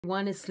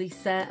One is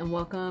Lisa and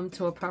welcome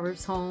to a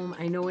Proverbs Home.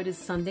 I know it is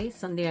Sunday.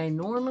 I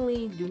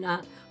normally do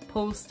not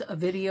post a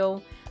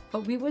video,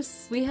 but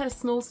we had a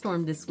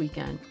snowstorm this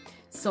weekend.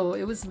 So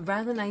it was a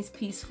rather nice,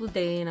 peaceful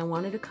day, and I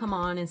wanted to come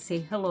on and say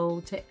hello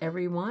to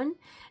everyone.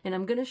 And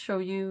I'm going to show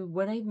you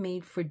what I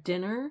made for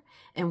dinner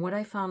and what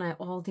I found at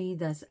Aldi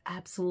that's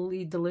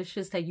absolutely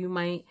delicious that you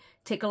might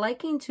take a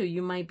liking to,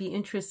 you might be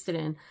interested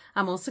in.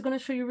 I'm also going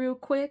to show you real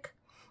quick.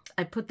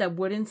 I put that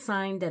wooden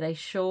sign that I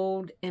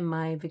showed in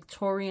my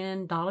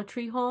Victorian Dollar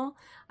Tree haul.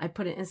 I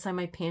put it inside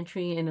my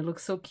pantry and it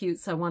looks so cute,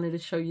 so I wanted to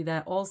show you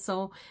that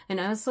also.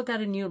 And I also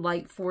got a new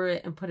light for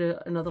it and put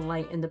another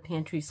light in the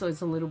pantry so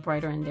it's a little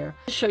brighter in there.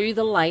 I'll show you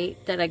the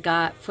light that I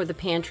got for the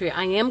pantry.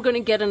 I am going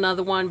to get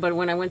another one, but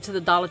when I went to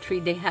the Dollar Tree,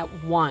 they had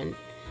one.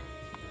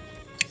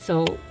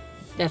 So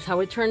that's how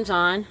it turns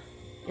on.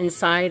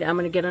 Inside, I'm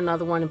going to get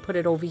another one and put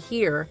it over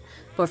here.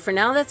 But for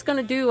now, that's going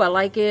to do. I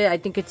like it. I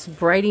think it's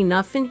bright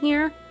enough in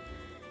here.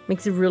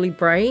 Makes it really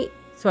bright,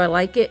 so I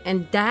like it.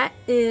 And that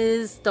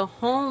is the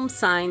home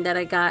sign that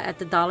I got at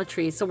the Dollar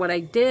Tree. So what I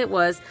did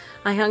was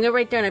I hung it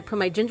right there and I put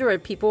my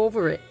gingerbread people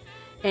over it,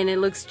 and it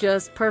looks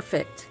just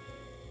perfect.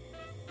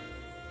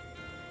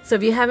 So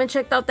if you haven't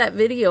checked out that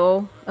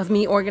video of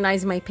me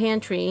organizing my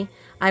pantry,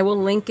 I will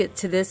link it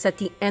to this at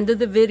the end of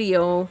the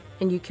video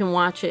and you can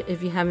watch it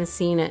if you haven't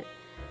seen it.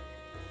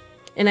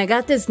 And I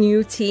got this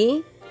new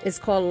tea. It's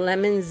called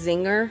Lemon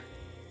Zinger.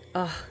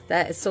 Oh,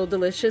 that is so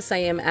delicious. I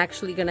am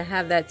actually going to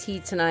have that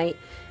tea tonight.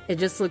 It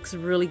just looks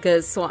really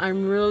good. So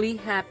I'm really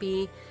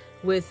happy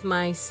with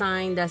my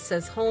sign that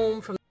says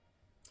home.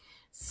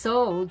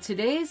 So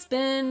today's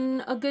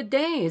been a good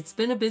day. It's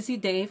been a busy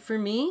day for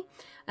me.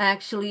 I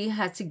actually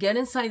had to get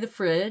inside the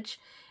fridge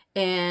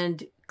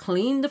and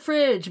clean the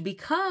fridge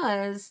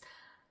because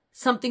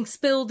something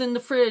spilled in the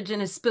fridge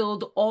and it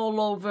spilled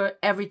all over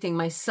everything.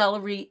 My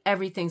celery,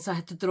 everything. So I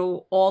had to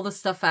throw all the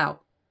stuff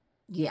out.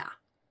 Yeah,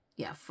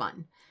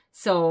 fun.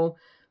 So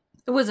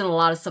it wasn't a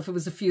lot of stuff. It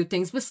was a few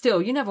things, but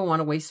still, you never want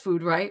to waste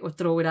food, right? Or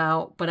throw it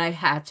out. But I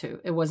had to.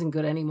 It wasn't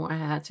good anymore. I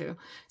had to.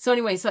 So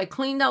anyway, so I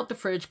cleaned out the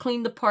fridge,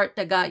 cleaned the part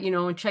that got,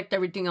 and checked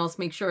everything else,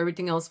 make sure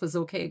everything else was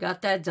okay.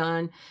 Got that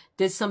done.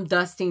 Did some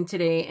dusting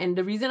today. And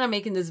the reason I'm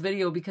making this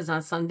video, because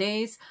on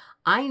Sundays,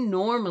 I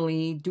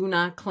normally do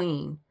not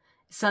clean.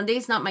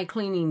 Sunday's not my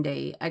cleaning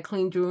day. I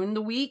clean during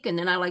the week, and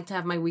then I like to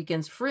have my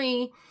weekends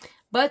free.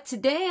 But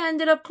today I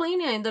ended up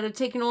cleaning. I ended up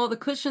taking all the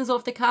cushions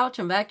off the couch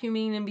and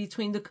vacuuming in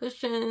between the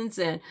cushions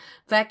and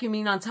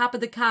vacuuming on top of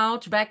the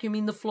couch,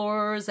 vacuuming the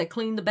floors. I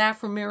cleaned the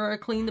bathroom mirror,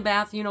 cleaned the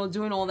bath,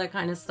 doing all that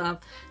kind of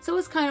stuff. So it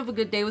was kind of a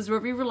good day. It was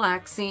very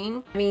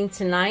relaxing. I mean,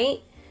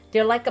 tonight,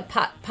 they're like a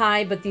pot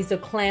pie, but these are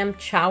clam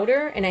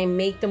chowder, and I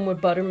make them with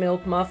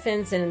buttermilk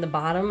muffins. And in the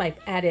bottom, I've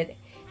added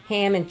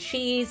ham and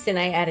cheese, and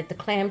I added the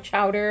clam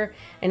chowder,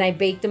 and I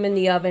baked them in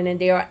the oven, and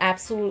they are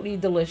absolutely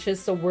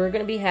delicious. So we're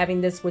going to be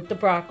having this with the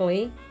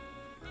broccoli.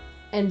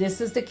 And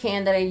this is the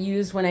can that I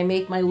use when I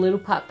make my little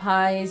pot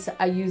pies.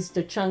 I use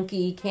the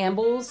chunky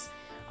Campbell's.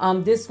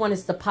 This one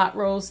is the pot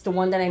roast. The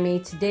one that I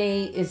made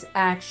today is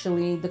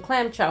actually the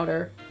clam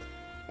chowder.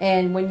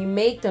 And when you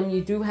make them,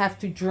 you do have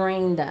to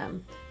drain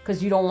them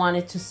because you don't want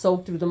it to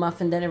soak through the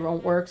muffin, then it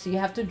won't work. So you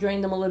have to drain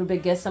them a little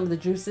bit, get some of the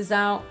juices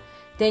out.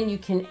 Then you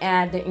can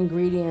add the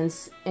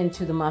ingredients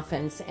into the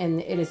muffins, and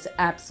it is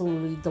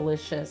absolutely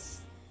delicious.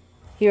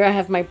 Here I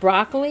have my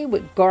broccoli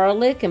with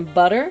garlic and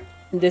butter.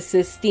 This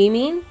is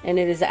steaming, and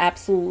it is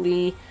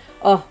absolutely,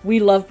 oh,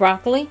 we love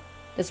broccoli.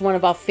 It's one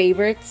of our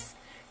favorites.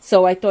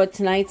 So I thought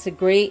tonight's a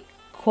great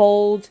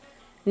cold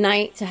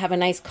night to have a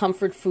nice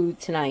comfort food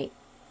tonight.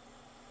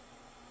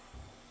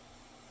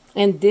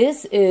 And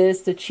this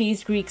is the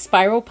cheese Greek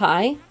spiral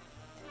pie.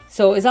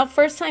 So it's our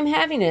first time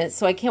having it,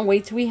 so I can't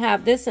wait till we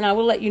have this, and I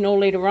will let you know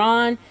later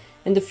on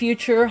in the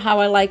future how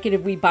I like it if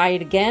we buy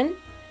it again.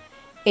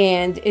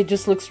 And it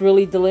just looks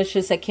really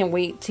delicious. I can't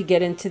wait to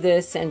get into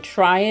this and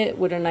try it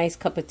with a nice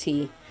cup of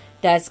tea.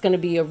 That's going to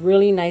be a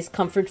really nice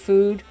comfort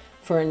food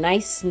for a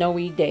nice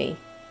snowy day.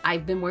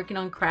 I've been working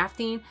on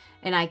crafting,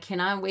 and I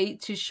cannot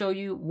wait to show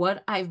you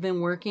what I've been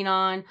working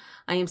on.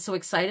 I am so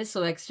excited,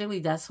 so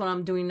actually that's what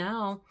I'm doing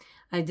now.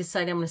 I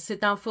decided I'm going to sit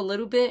down for a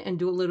little bit and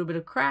do a little bit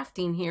of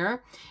crafting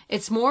here.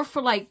 It's more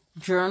for like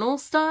journal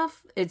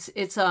stuff. It's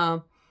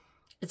going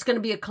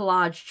to be a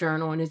collage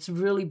journal, and it's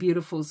really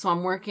beautiful. So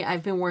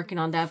I've been working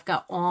on that. I've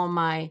got all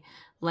my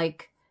my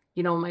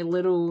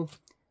little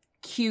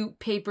cute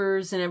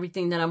papers and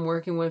everything that I'm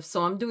working with.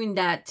 So I'm doing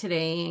that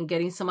today and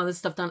getting some other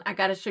stuff done. I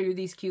got to show you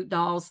these cute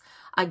dolls.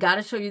 I got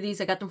to show you these.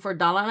 I got them for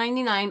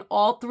 $1.99,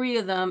 all three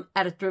of them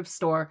at a thrift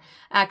store.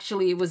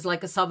 Actually, it was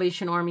like a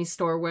Salvation Army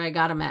store where I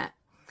got them at.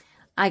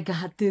 I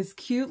got this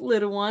cute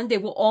little one. They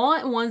were all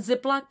in one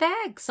Ziploc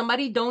bag.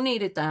 Somebody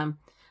donated them.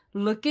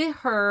 Look at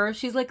her.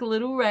 She's like a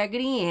little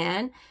Raggedy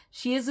Ann.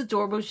 She is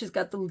adorable. She's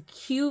got the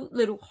cute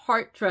little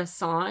heart dress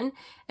on.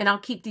 And I'll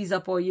keep these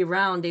up all year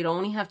round. They'd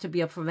only have to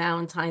be up for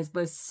Valentine's,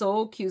 but it's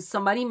so cute.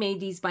 Somebody made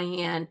these by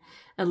hand.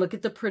 And look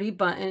at the pretty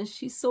buttons.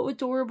 She's so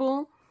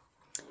adorable.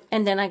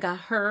 And then I got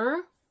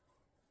her.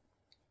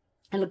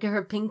 And look at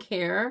her pink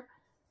hair.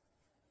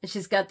 And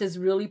she's got this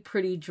really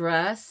pretty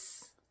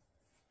dress.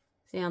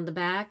 See on the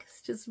back?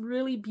 It's just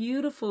really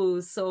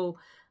beautiful. So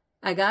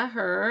I got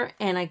her,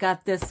 and I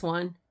got this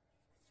one.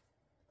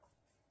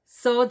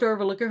 So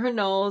adorable. Look at her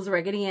nose.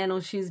 Raggedy Ann.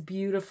 She's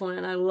beautiful,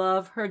 and I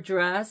love her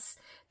dress.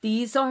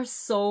 These are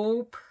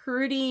so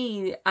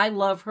pretty. I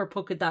love her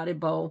polka dotted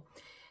bow.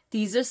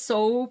 These are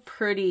so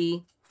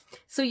pretty.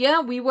 So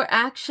yeah, we were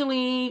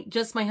actually,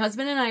 just my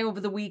husband and I over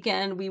the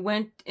weekend, we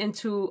went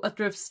into a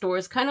thrift store.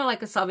 It's kind of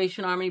like a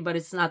Salvation Army, but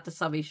it's not the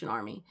Salvation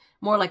Army.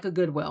 More like a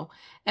Goodwill.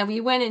 And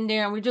we went in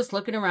there and we're just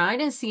looking around. I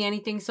didn't see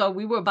anything, so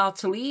we were about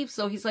to leave.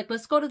 So he's like,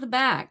 let's go to the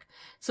back.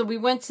 So we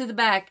went to the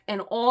back,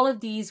 and all of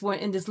these were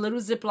in this little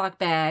Ziploc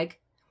bag.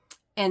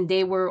 And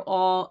they were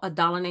all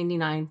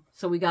 $1.99.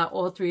 So we got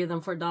all 3 of them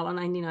for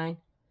 $1.99.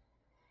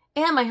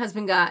 And my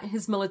husband got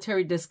his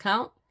military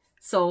discount.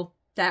 So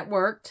that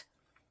worked.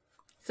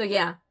 So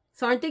yeah.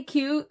 So aren't they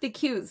cute? They're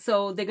cute.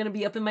 So they're going to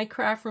be up in my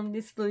craft room.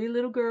 These 3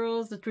 little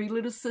girls, the 3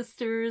 little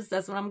sisters.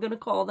 That's what I'm going to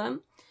call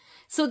them.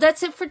 So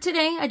that's it for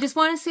today. I just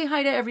want to say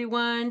hi to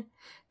everyone.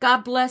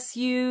 God bless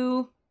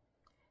you.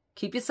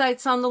 Keep your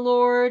sights on the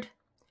Lord.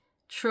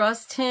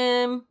 Trust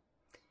Him.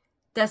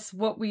 That's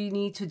what we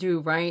need to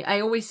do, right?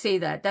 I always say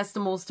that. That's the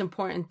most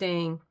important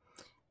thing,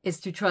 is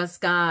to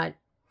trust God.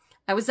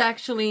 I was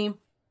actually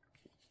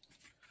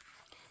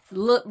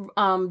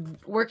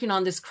working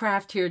on this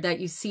craft here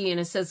that you see, and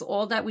it says,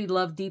 all that we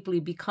love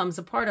deeply becomes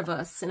a part of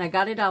us. And I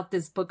got it out,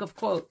 this book of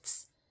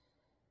quotes.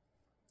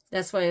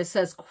 That's why it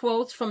says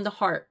quotes from the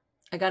heart.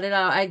 I got it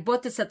out. I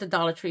bought this at the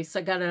Dollar Tree, so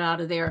I got it out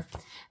of there.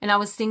 And I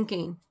was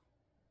thinking,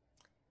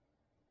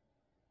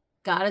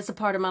 God is a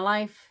part of my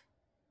life.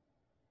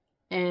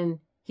 And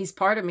He's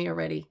part of me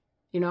already,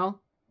 you know,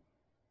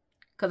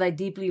 because I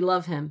deeply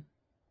love Him.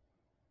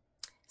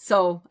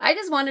 So I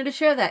just wanted to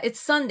share that. It's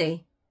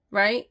Sunday,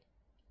 right?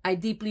 I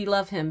deeply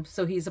love Him,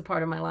 so He's a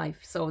part of my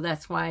life. So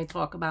that's why I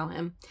talk about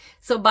Him.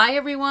 So bye,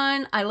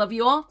 everyone. I love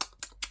you all.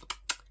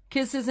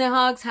 Kisses and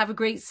hugs. Have a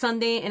great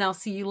Sunday, and I'll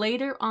see you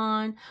later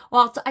on.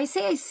 Well, I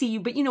say I see you,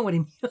 but you know what I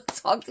mean. I'll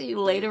talk to you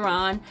later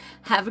on.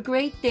 Have a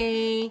great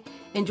day.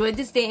 Enjoy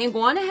this day, and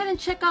go on ahead and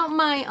check out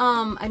my,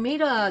 I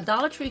made a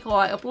Dollar Tree haul.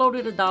 I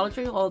uploaded a Dollar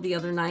Tree haul the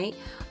other night,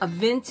 a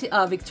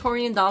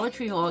Victorian Dollar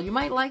Tree haul. You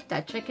might like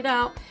that. Check it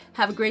out.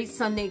 Have a great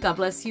Sunday. God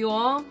bless you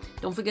all.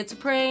 Don't forget to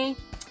pray,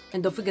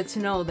 and don't forget to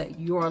know that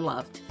you're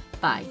loved.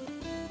 Bye.